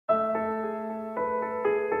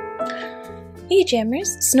Hey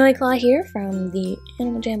Jammers, Snowyclaw here from the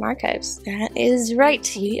Animal Jam Archives. That is right,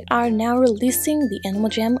 we are now releasing the Animal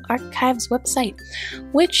Jam Archives website,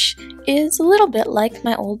 which is a little bit like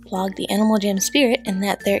my old blog, The Animal Jam Spirit, in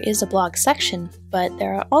that there is a blog section, but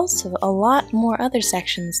there are also a lot more other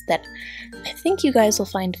sections that I think you guys will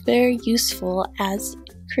find very useful as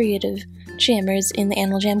creative jammers in the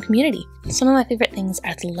Animal Jam community. Some of my favorite things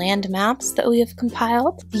are the land maps that we have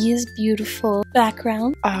compiled. These beautiful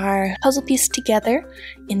backgrounds are puzzle pieced together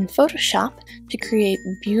in Photoshop to create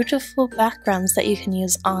beautiful backgrounds that you can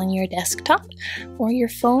use on your desktop or your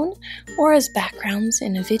phone or as backgrounds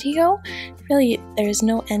in a video. Really, there's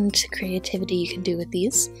no end to creativity you can do with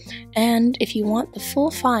these. And if you want the full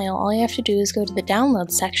file, all you have to do is go to the download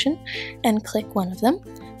section and click one of them,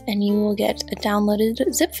 and you will get a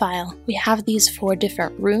downloaded zip file. We have these for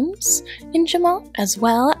different rooms in Jamaa, as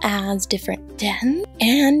well as different dens,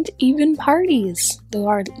 and even parties. Though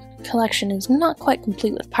our collection is not quite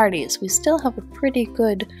complete with parties, we still have a pretty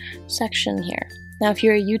good section here. Now, if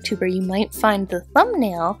you're a YouTuber, you might find the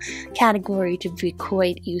thumbnail category to be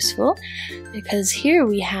quite useful, because here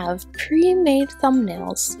we have pre-made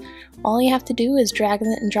thumbnails. All you have to do is drag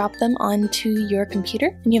and drop them onto your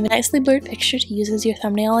computer, and you have a nicely blurred picture to use as your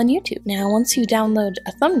thumbnail on YouTube. Now, once you download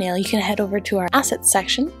a thumbnail, you can head over to our assets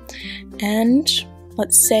section, and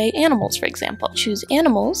let's say animals, for example. Choose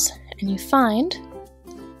animals, and you find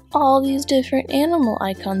all these different animal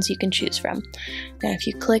icons you can choose from. Now, if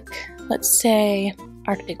you click, let's say,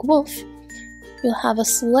 Arctic Wolf, you'll have a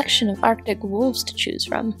selection of Arctic wolves to choose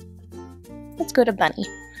from. Let's go to Bunny.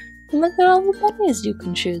 And look at all the bunnies you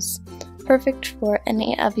can choose. Perfect for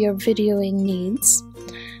any of your videoing needs.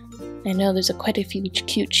 I know there's quite a few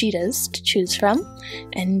cute cheetahs to choose from.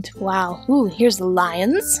 And wow, ooh, here's the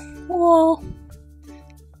lions. Whoa.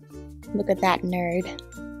 Look at that nerd.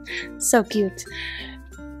 So cute.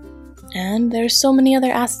 And there's so many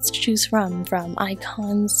other assets to choose from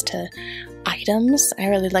icons to items. I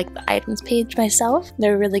really like the items page myself.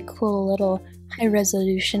 They're really cool little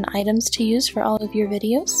high-resolution items to use for all of your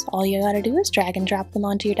videos. All you gotta do is drag and drop them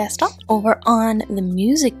onto your desktop. Over on the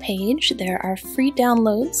music page, there are free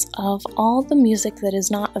downloads of all the music that is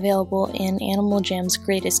not available in Animal Jam's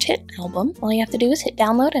Greatest Hit album. All you have to do is hit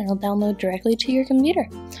download and it'll download directly to your computer.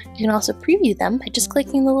 You can also preview them by just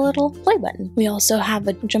clicking the little play button. We also have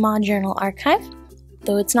a Jamaa journal archive.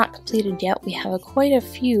 Though it's not completed yet, we have quite a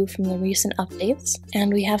few from the recent updates,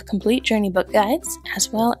 and we have complete journey book guides,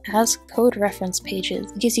 as well as code reference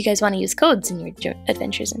pages, in case you guys want to use codes in your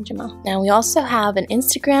adventures in Jamaa. Now, we also have an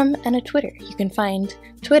Instagram and a Twitter. You can find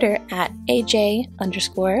Twitter at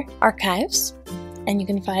AJ_archives, and you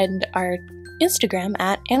can find our Instagram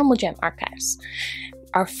at Animal Jam Archives.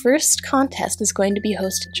 Our first contest is going to be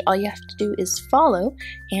hosted. All you have to do is follow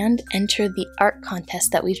and enter the art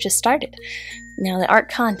contest that we've just started. Now, the art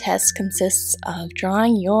contest consists of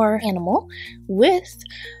drawing your animal with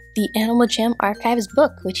the Animal Jam Archives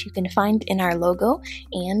book, which you can find in our logo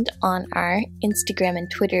and on our Instagram and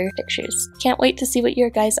Twitter pictures. Can't wait to see what your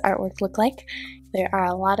guys' artwork look like. There are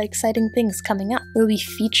a lot of exciting things coming up. We'll be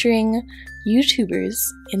featuring YouTubers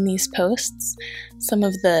in these posts, some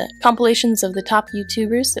of the compilations of the top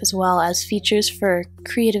YouTubers, as well as features for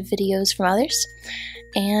creative videos from others.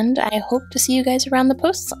 And I hope to see you guys around the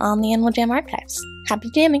posts on the Animal Jam Archives. Happy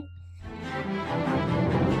jamming!